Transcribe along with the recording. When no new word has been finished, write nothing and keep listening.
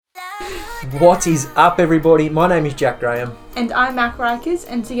What is up, everybody? My name is Jack Graham. And I'm Mac Rikers,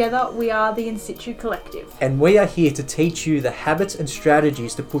 and together we are the In Situ Collective. And we are here to teach you the habits and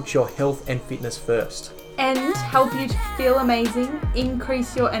strategies to put your health and fitness first. And help you to feel amazing,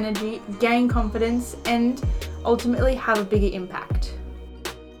 increase your energy, gain confidence, and ultimately have a bigger impact.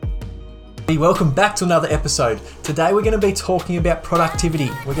 Welcome back to another episode. Today we're going to be talking about productivity.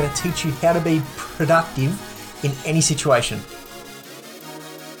 We're going to teach you how to be productive in any situation.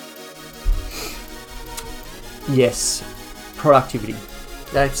 Yes, productivity.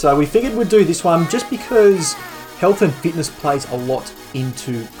 Okay, so we figured we'd do this one just because health and fitness plays a lot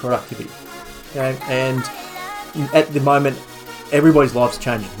into productivity. Okay, and at the moment, everybody's life's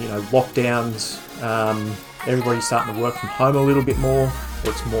changing. You know, lockdowns, everybody's starting to work from home a little bit more, or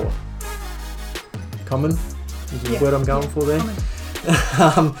it's more common, is the word I'm going for there.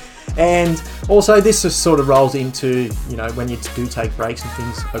 And also this just sort of rolls into, you know, when you do take breaks and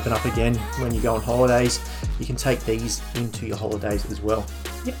things open up again, when you go on holidays, you can take these into your holidays as well.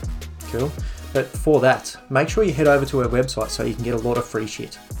 Yep. Cool. But for that, make sure you head over to our website so you can get a lot of free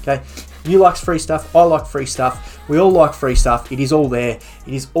shit. Okay? You like free stuff, I like free stuff, we all like free stuff. It is all there.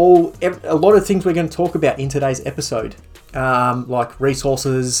 It is all, a lot of things we're going to talk about in today's episode, like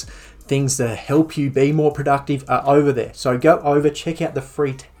resources, things that help you be more productive are over there. So go over, check out the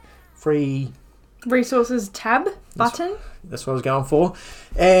free resources tab button. That's what I was going for.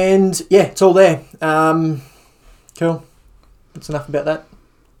 And yeah, it's all there. Cool. That's enough about that.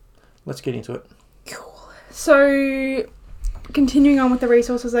 Let's get into it. Cool. So continuing on with the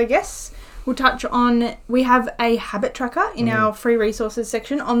resources, I guess, we'll touch on, we have a habit tracker in our free resources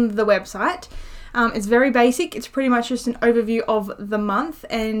section on the website. It's very basic. It's pretty much just an overview of the month,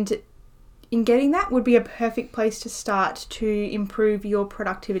 and in getting that would be a perfect place to start to improve your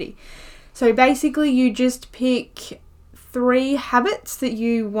productivity. So basically you just pick 3 habits that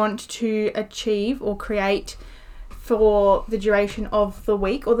you want to achieve or create for the duration of the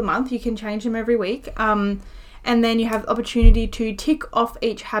week or the month. You can change them every week. And then you have the opportunity to tick off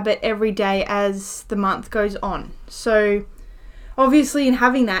each habit every day as the month goes on. So obviously in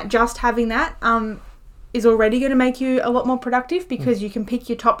having that, just having that, is already going to make you a lot more productive because you can pick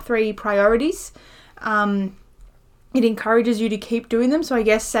your top 3 priorities. It encourages you to keep doing them. So I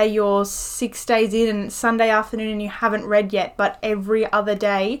guess say you're 6 days in and it's Sunday afternoon and you haven't read yet, but every other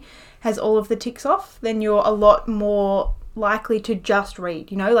day has all of the ticks off, then you're a lot more likely to just read,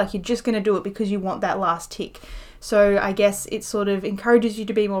 you know, like you're just going to do it because you want that last tick. So I guess it sort of encourages you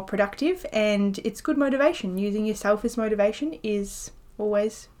to be more productive, and it's good motivation. Using yourself as motivation is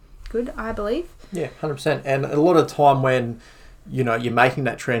always good, I believe. Yeah, 100%. And a lot of time when, you know, you're making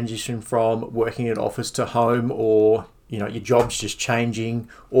that transition from working in an office to home, or, you know, your job's just changing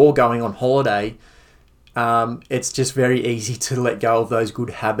or going on holiday, it's just very easy to let go of those good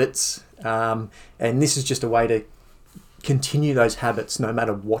habits. And this is just a way to continue those habits no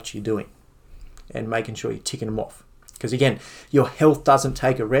matter what you're doing, and making sure you're ticking them off. Because again, your health doesn't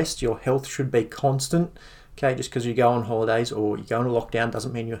take a rest. Your health should be constant. Okay, just because you go on holidays or you go on a lockdown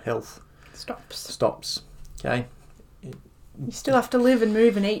doesn't mean your health stops. Okay. You still have to live and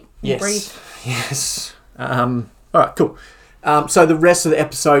move and eat and breathe. Yes. All right, cool. So the rest of the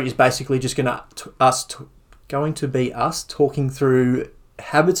episode is basically just going to be us talking through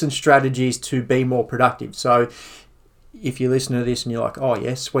habits and strategies to be more productive. So if you listen to this and you're like, oh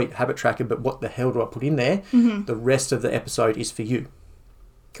yeah, sweet habit tracker, but what the hell do I put in there? The rest of the episode is for you.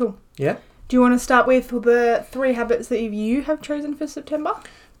 Cool. Yeah. Do you want to start with the 3 habits that you have chosen for September?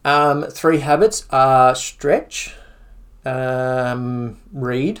 3 habits are stretch,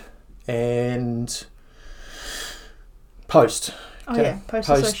 read, and post. Oh yeah, post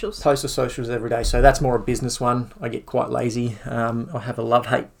the socials. Post the socials every day. So that's more a business one. I get quite lazy. I have a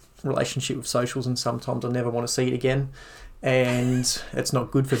love-hate relationship with socials, and sometimes I never want to see it again, and it's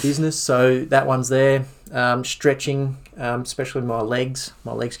not good for business. So that one's there. Stretching, especially my legs.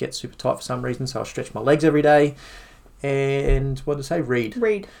 My legs get super tight for some reason, so I stretch my legs every day. And what did I say?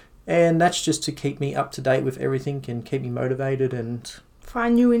 Read. And that's just to keep me up to date with everything and keep me motivated and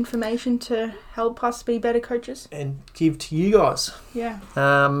find new information to help us be better coaches and give to you guys. Yeah.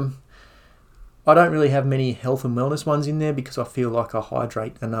 I don't really have many health and wellness ones in there because I feel like I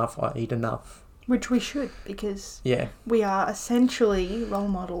hydrate enough, I eat enough. Which we should, because we are essentially role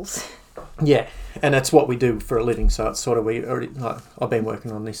models. Yeah, and that's what we do for a living. So it's sort of I've been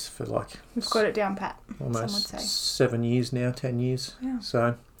working on this for we've got it down pat. Almost 7 years now, 10 years. Yeah.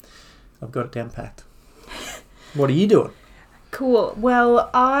 So I've got it down packed. What are you doing? Cool. Well,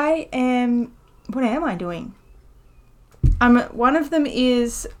 what am I doing? One of them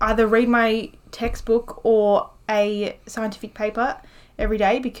is either read my textbook or a scientific paper every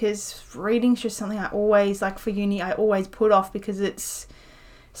day, because reading's just something I always, like for uni, I always put off because it's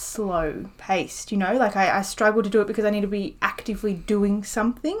slow paced, you know, like I struggle to do it because I need to be actively doing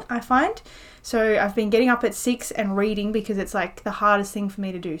something, I find. So I've been getting up at 6 and reading because it's like the hardest thing for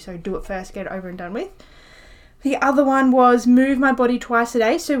me to do. So do it first, get it over and done with. The other one was move my body twice a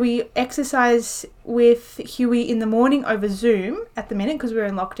day. So we exercise with Huey in the morning over Zoom at the minute because we're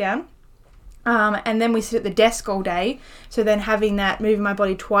in lockdown. And then we sit at the desk all day. So then having that moving my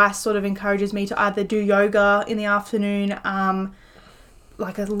body twice sort of encourages me to either do yoga in the afternoon,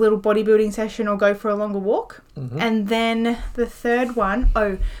 like a little bodybuilding session, or go for a longer walk. Mm-hmm. And then the third one,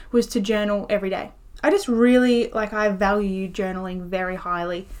 was to journal every day. I just really, I value journaling very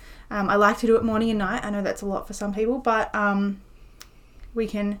highly. I like to do it morning and night. I know that's a lot for some people, but we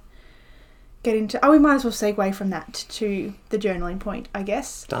can get into... we might as well segue from that to the journaling point, I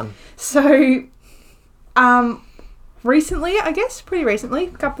guess. Done. So, pretty recently,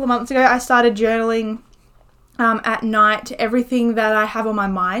 a couple of months ago, I started journaling at night, everything that I have on my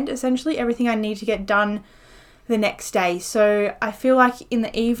mind, essentially, everything I need to get done the next day. So I feel like in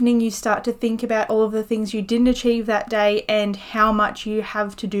the evening you start to think about all of the things you didn't achieve that day and how much you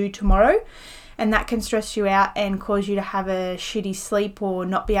have to do tomorrow, and that can stress you out and cause you to have a shitty sleep or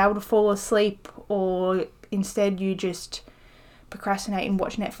not be able to fall asleep, or instead you just procrastinate and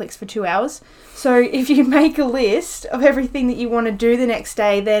watch Netflix for 2 hours. So if you make a list of everything that you want to do the next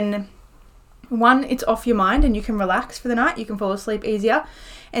day, then 1, it's off your mind and you can relax for the night, you can fall asleep easier.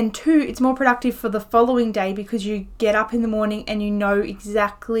 And 2, it's more productive for the following day because you get up in the morning and you know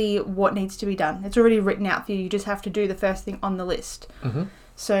exactly what needs to be done. It's already written out for you. You just have to do the first thing on the list. Mm-hmm.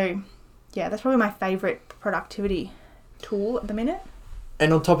 So, yeah, that's probably my favourite productivity tool at the minute.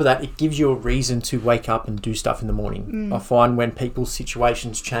 And on top of that, it gives you a reason to wake up and do stuff in the morning. I find when people's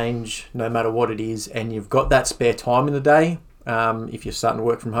situations change, no matter what it is, and you've got that spare time in the day, if you're starting to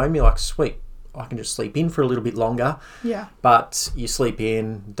work from home, you're like, sweet, I can just sleep in for a little bit longer. Yeah. But you sleep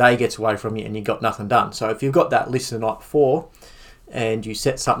in, day gets away from you and you got nothing done. So if you've got that list the night before and you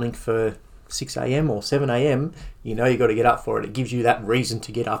set something for 6 a.m. or 7 a.m, you know you got to get up for it. It gives you that reason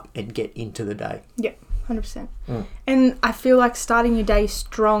to get up and get into the day. Yeah, 100%. And I feel like starting your day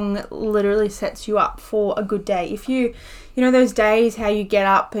strong literally sets you up for a good day. If you know those days how you get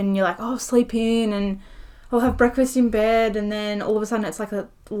up and you're like, sleep in and I'll have breakfast in bed, and then all of a sudden it's like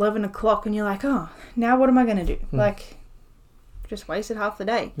 11 o'clock and you're like, now what am I going to do? Just wasted half the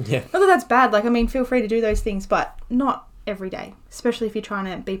day. Yeah. Not that that's bad. Feel free to do those things, but not every day, especially if you're trying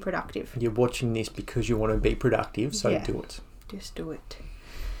to be productive. You're watching this because you want to be productive, so do it. Just do it.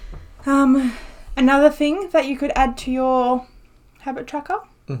 Another thing that you could add to your habit tracker.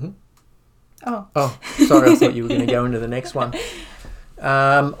 Mm-hmm. Oh, sorry, I thought you were going to go into the next one.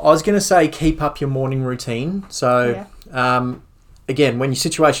 I was going to say keep up your morning routine. So, again, when your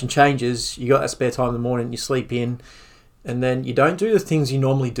situation changes, you got that spare time in the morning, you sleep in, and then you don't do the things you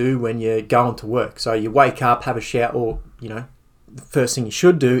normally do when you're going to work. So you wake up, have a shower, or, the first thing you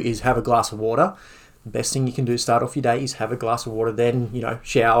should do is have a glass of water. The best thing you can do to start off your day is have a glass of water, then,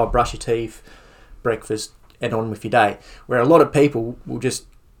 shower, brush your teeth, breakfast, and on with your day. Where a lot of people will just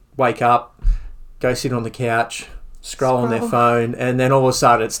wake up, go sit on the couch, scroll on their phone, and then all of a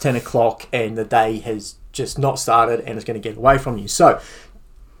sudden it's 10 o'clock and the day has just not started and it's going to get away from you. So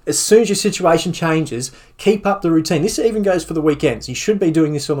as soon as your situation changes, keep up the routine. This even goes for the weekends. You should be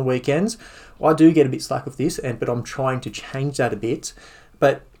doing this on the weekends. I do get a bit slack with this, but I'm trying to change that a bit.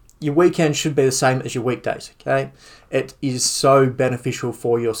 But your weekend should be the same as your weekdays, okay? It is so beneficial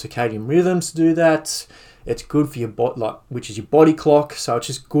for your circadian rhythms to do that. It's good for your body, which is your body clock. So it's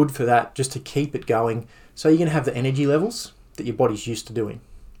just good for that, just to keep it going. So you're going to have the energy levels that your body's used to doing,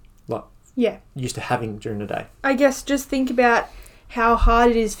 used to having during the day. I guess just think about how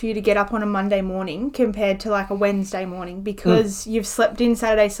hard it is for you to get up on a Monday morning compared to a Wednesday morning, because you've slept in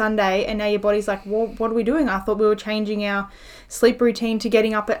Saturday, Sunday, and now your body's like, well, what are we doing? I thought we were changing our sleep routine to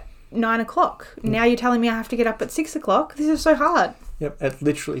getting up at 9 o'clock. Now you're telling me I have to get up at 6 o'clock. This is so hard. Yep, it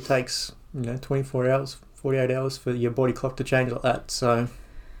literally takes 24 hours, 48 hours for your body clock to change like that. So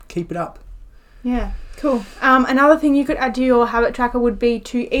keep it up. Yeah, cool. Another thing you could add to your habit tracker would be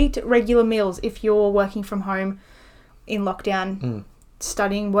to eat regular meals if you're working from home in lockdown,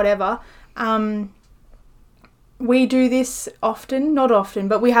 studying, whatever. We do this often, not often,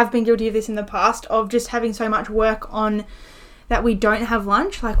 but we have been guilty of this in the past, of just having so much work on that we don't have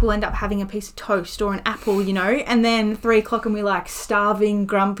lunch. We'll end up having a piece of toast or an apple, and then 3 o'clock and we're starving,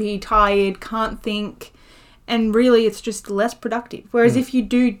 grumpy, tired, can't think, and really it's just less productive. Whereas if you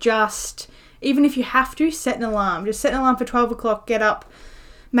do even if you have to, set an alarm. Just set an alarm for 12 o'clock, get up,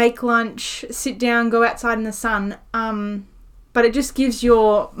 make lunch, sit down, go outside in the sun. but it just gives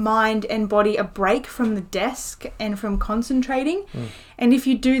your mind and body a break from the desk and from concentrating. And if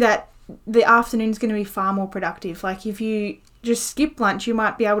you do that, the afternoon's going to be far more productive. Like if you just skip lunch, you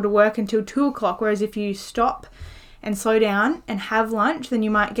might be able to work until 2 o'clock, whereas if you stop and slow down and have lunch, then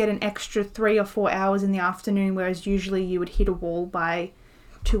you might get an extra 3 or 4 hours in the afternoon, whereas usually you would hit a wall by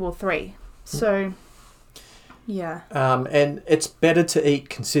 2 or 3. So, yeah. And it's better to eat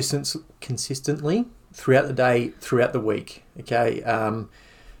consistently throughout the day, throughout the week. Okay.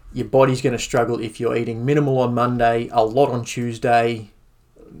 Your body's going to struggle if you're eating minimal on Monday, a lot on Tuesday,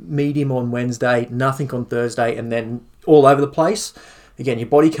 medium on Wednesday, nothing on Thursday, and then all over the place. Again, your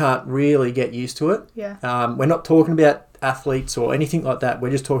body can't really get used to it. Yeah. We're not talking about athletes or anything like that.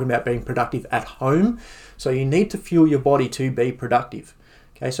 We're just talking about being productive at home. So you need to fuel your body to be productive.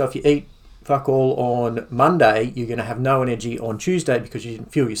 Okay, so if you eat fuck all on Monday, you're going to have no energy on Tuesday because you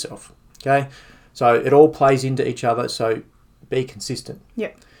didn't fuel yourself. Okay, so it all plays into each other. So be consistent.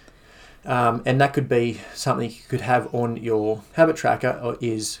 Yep. And that could be something you could have on your habit tracker, or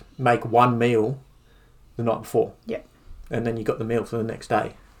is make one meal the night before. Yep. And then you got the meal for the next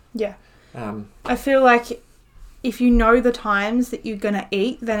day. Yeah. I feel like if you know the times that you're going to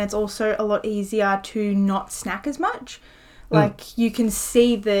eat, then it's also a lot easier to not snack as much. Like you can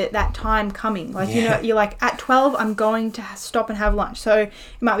see that time coming. Like, you know, you're like, at 12, I'm going to stop and have lunch. So it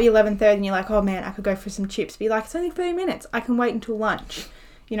might be 11:30 and you're like, oh man, I could go for some chips. Be like, it's only 30 minutes. I can wait until lunch.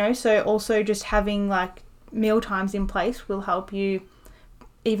 You know, so also just having like meal times in place will help you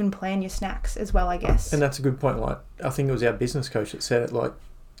even plan your snacks as well, I guess. And that's a good point. Like, I think it was our business coach that said it. Like,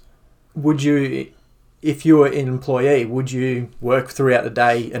 would you, if you were an employee, would you work throughout the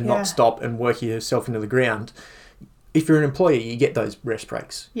day and not stop and work yourself into the ground? If you're an employee, you get those rest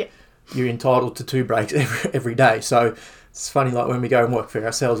breaks. Yeah. You're entitled to 2 breaks every day. So it's funny, like when we go and work for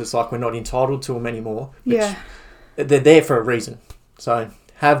ourselves, it's like we're not entitled to them anymore. Yeah. They're there for a reason. So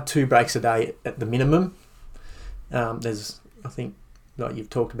have 2 breaks a day at the minimum. There's, I think, like you've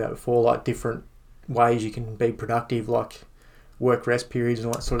talked about before, like different ways you can be productive, like work rest periods and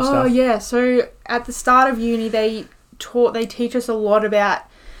all that sort of stuff. Oh yeah, so at the start of uni they teach us a lot about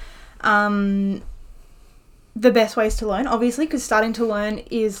the best ways to learn, obviously, because starting to learn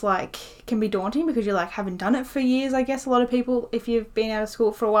is like can be daunting because you like haven't done it for years, I guess, a lot of people, if you've been out of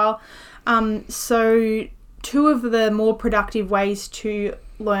school for a while. So 2 of the more productive ways to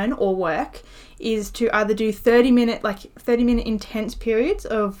learn or work is to either do 30-minute intense periods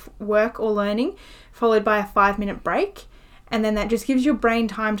of work or learning followed by a 5-minute break, and then that just gives your brain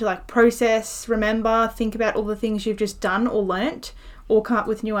time to like process, remember, think about all the things you've just done or learnt, or come up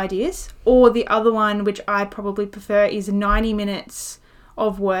with new ideas. Or the other one, which I probably prefer, is 90 minutes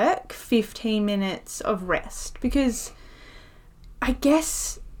of work, 15 minutes of rest, because I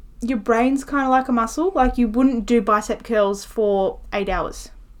guess your brain's kind of like a muscle. Like you wouldn't do bicep curls for 8 hours.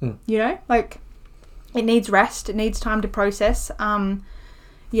 You know, like it needs rest. It needs time to process.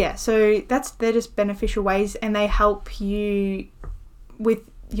 So they're just beneficial ways, and they help you with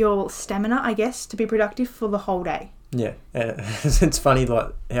your stamina, I guess, to be productive for the whole day. Yeah. It's funny,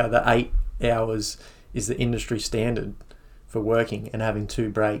 like how the 8 hours is the industry standard for working and having 2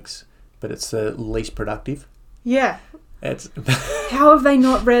 breaks, but it's the least productive. Yeah. It's how have they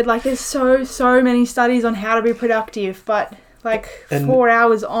not read, like there's so many studies on how to be productive, but like 4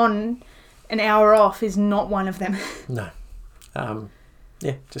 hours on, an hour off is not one of them. No.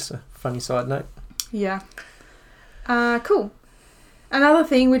 Just a funny side note. Yeah. Cool. Another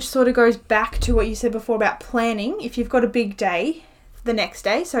thing which sort of goes back to what you said before about planning, if you've got a big day the next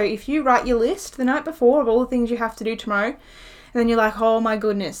day, so if you write your list the night before of all the things you have to do tomorrow, and then you're like, oh my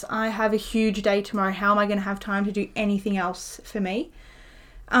goodness, I have a huge day tomorrow, how am I going to have time to do anything else for me?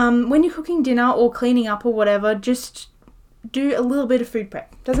 When you're cooking dinner or cleaning up or whatever, just do a little bit of food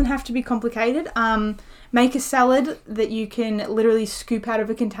prep. Doesn't have to be complicated. Make a salad that you can literally scoop out of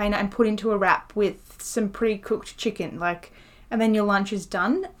a container and put into a wrap with some pre-cooked chicken, and then your lunch is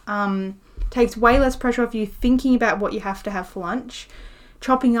done. Takes way less pressure off you thinking about what you have to have for lunch,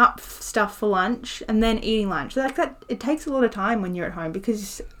 chopping up stuff for lunch, and then eating lunch. Like that, it takes a lot of time when you're at home,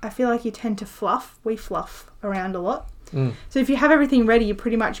 because I feel like you tend to fluff. We fluff around a lot. So if you have everything ready, you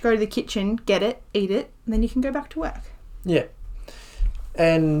pretty much go to the kitchen, get it, eat it, and then you can go back to work. Yeah.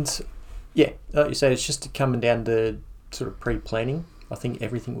 And yeah, like you say, it's just coming down to sort of pre-planning. I think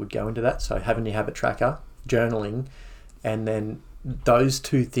everything would go into that. So having your habit tracker, journaling, and then those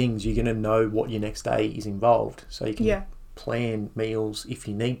 2 things, you're going to know what your next day is involved. So you can plan meals if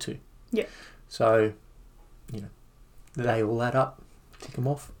you need to. Yeah. So, they all add up. Tick them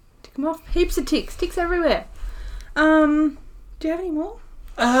off. Tick them off. Heaps of ticks. Ticks everywhere. Do you have any more?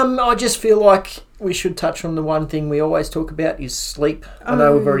 I just feel like we should touch on the one thing we always talk about is sleep. I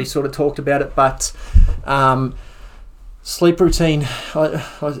know we've already sort of talked about it, but sleep routine,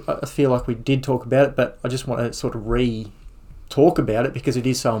 I feel like we did talk about it, but I just want to sort of talk about it because it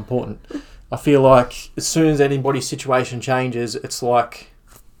is so important. I feel like as soon as anybody's situation changes, it's like,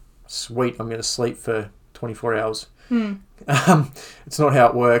 sweet, I'm going to sleep for 24 hours. It's not how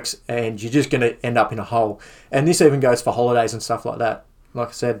it works, and you're just going to end up in a hole. And this even goes for holidays and stuff like that. Like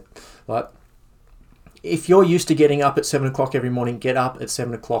I said, like if you're used to getting up at 7 o'clock every morning, get up at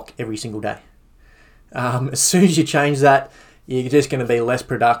 7 o'clock every single day. As soon as you change that, you're just going to be less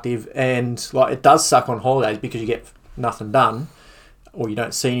productive, and like it does suck on holidays because you get nothing done, or you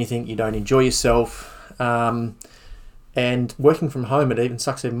don't see anything, you don't enjoy yourself, and working from home, it even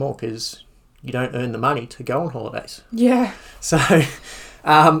sucks even more because you don't earn the money to go on holidays. Yeah. So,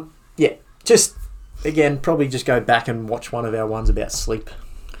 just again, probably just go back and watch one of our ones about sleep.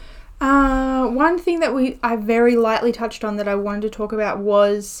 One thing that I very lightly touched on that I wanted to talk about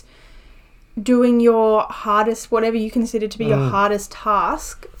was doing your hardest, whatever you consider to be your hardest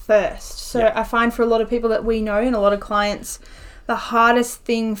task first. So I find for a lot of people that we know and a lot of clients, the hardest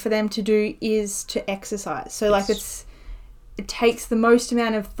thing for them to do is to exercise. So like it takes the most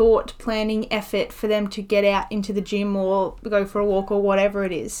amount of thought, planning, effort for them to get out into the gym or go for a walk or whatever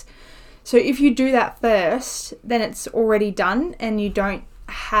it is. So if you do that first, then it's already done and you don't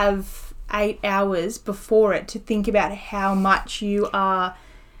have 8 hours before it to think about how much you are,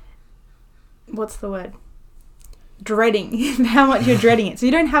 dreading, how much you're dreading it. So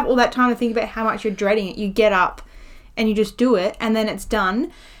you don't have all that time to think about how much you're dreading it. You get up and you just do it, and then it's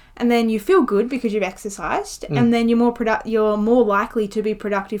done. And then you feel good because you've exercised, and then you're more likely to be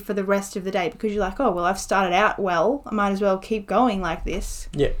productive for the rest of the day because you're like, oh, well, I've started out well. I might as well keep going like this.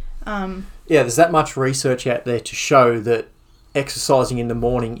 Yeah. There's that much research out there to show that exercising in the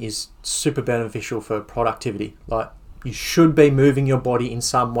morning is super beneficial for productivity. Like, you should be moving your body in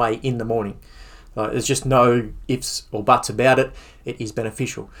some way in the morning. There's just no ifs or buts about it. It is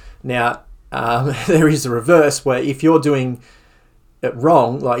beneficial. Now, there is the reverse where if you're doing it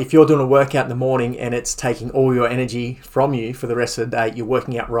wrong, like if you're doing a workout in the morning and it's taking all your energy from you for the rest of the day, you're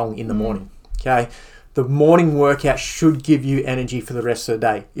working out wrong in the morning. Okay? The morning workout should give you energy for the rest of the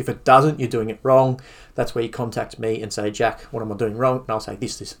day. If it doesn't, you're doing it wrong. That's where you contact me and say, Jack, what am I doing wrong? And I'll say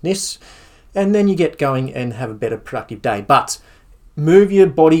this, this, and this. And then you get going and have a better productive day. But move your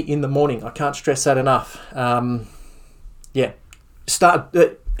body in the morning. I can't stress that enough. Start.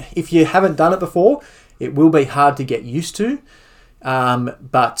 If you haven't done it before, it will be hard to get used to.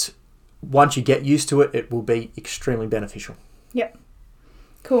 But once you get used to it, it will be extremely beneficial. Yep.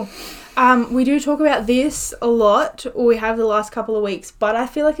 Cool. We do talk about this a lot, or we have the last couple of weeks, but I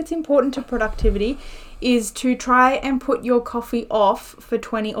feel like it's important to productivity is to try and put your coffee off for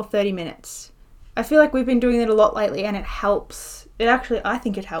 20 or 30 minutes. I feel like we've been doing it a lot lately and it helps. I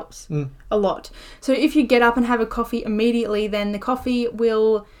think it helps a lot. So if you get up and have a coffee immediately, then the coffee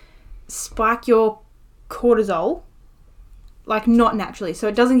will spike your cortisol, like not naturally. So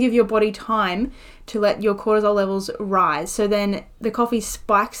it doesn't give your body time to let your cortisol levels rise. So then the coffee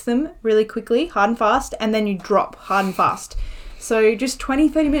spikes them really quickly, hard and fast, and then you drop hard and fast. So just 20,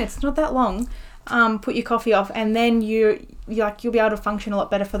 30 minutes, it's not that long. Put your coffee off, and then you'll be able to function a lot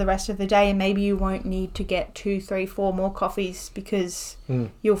better for the rest of the day, and maybe you won't need to get 2, 3, 4 more coffees because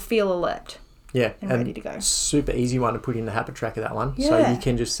you'll feel alert. Yeah, and ready to go. Super easy one to put in the habit tracker, that one. Yeah. So you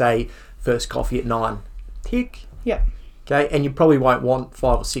can just say first coffee at 9. Tick. Yeah. Okay, and you probably won't want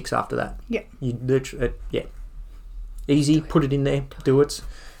 5 or 6 after that. Yeah. You literally, easy. Put it in there. Do it.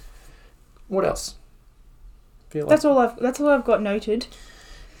 What else? That's all I've got noted.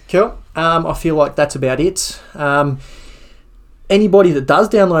 Cool. I feel like that's about it. Anybody that does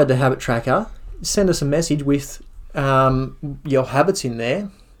download the habit tracker, send us a message with your habits in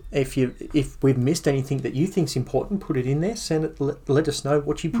there. If we've missed anything that you think's important, put it in there. Send it. Let us know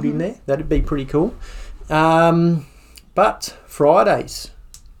what you put in there. That'd be pretty cool. But Fridays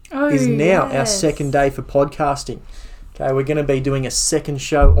is now our second day for podcasting. Okay, we're going to be doing a second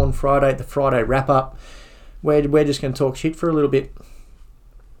show on Friday, the Friday wrap up. We're just going to talk shit for a little bit.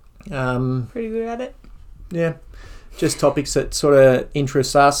 Pretty good at it. Yeah, just topics that sort of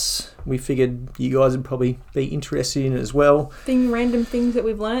interest us. We figured you guys would probably be interested in it as well. Random things that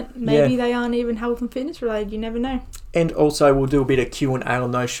we've learnt. Maybe they aren't even health and fitness related. You never know. And also, we'll do a bit of Q&A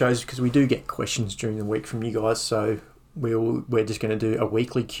on those shows because we do get questions during the week from you guys. So we're just going to do a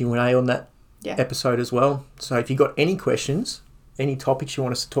weekly Q&A on that episode as well. So if you've got any questions, any topics you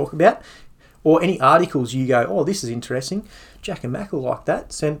want us to talk about, or any articles you go, oh, this is interesting, Jack and Mac will like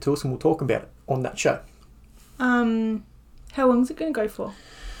that, send it to us and we'll talk about it on that show. How long is it going to go for?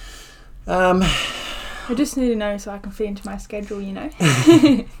 I just need to know so I can fit into my schedule, you know.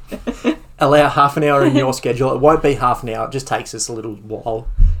 Allow half an hour in your schedule. It won't be half an hour. It just takes us a little while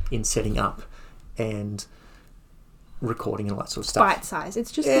in setting up and recording and all that sort of stuff. Bite size.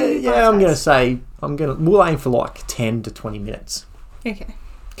 It's just yeah. I'm going to say we'll aim for like 10 to 20 minutes. Okay.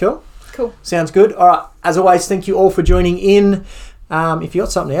 Cool. Sounds good. All right. As always, thank you all for joining in. If you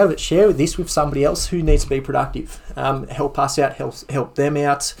got something out of it, share this with somebody else who needs to be productive. Help us out. Help them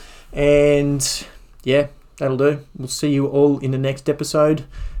out. And yeah, that'll do. We'll see you all in the next episode.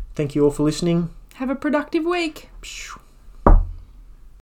 Thank you all for listening. Have a productive week. Phew.